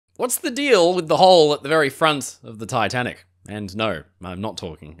What's the deal with the hole at the very front of the Titanic? And no, I'm not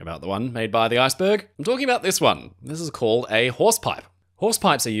talking about the one made by the iceberg. I'm talking about this one. This is called a horsepipe.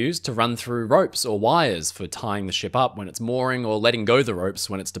 Horsepipes are used to run through ropes or wires for tying the ship up when it's mooring or letting go the ropes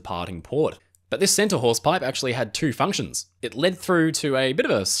when it's departing port. But this center horsepipe actually had two functions. It led through to a bit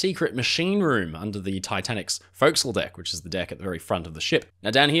of a secret machine room under the Titanic's forecastle deck, which is the deck at the very front of the ship.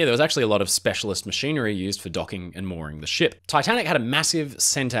 Now down here, there was actually a lot of specialist machinery used for docking and mooring the ship. Titanic had a massive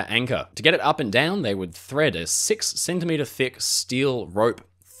center anchor. To get it up and down, they would thread a 6-centimeter thick steel rope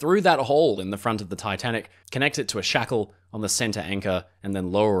through that hole in the front of the Titanic, connect it to a shackle on the center anchor, and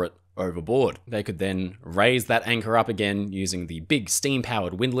then lower it overboard. They could then raise that anchor up again using the big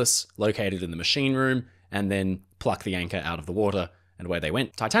steam-powered windlass located in the machine room, and then pluck the anchor out of the water, and away they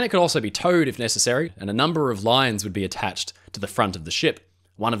went. Titanic could also be towed if necessary, and a number of lines would be attached to the front of the ship.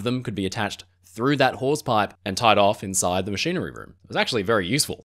 One of them could be attached through that horsepipe and tied off inside the machinery room. It was actually very useful.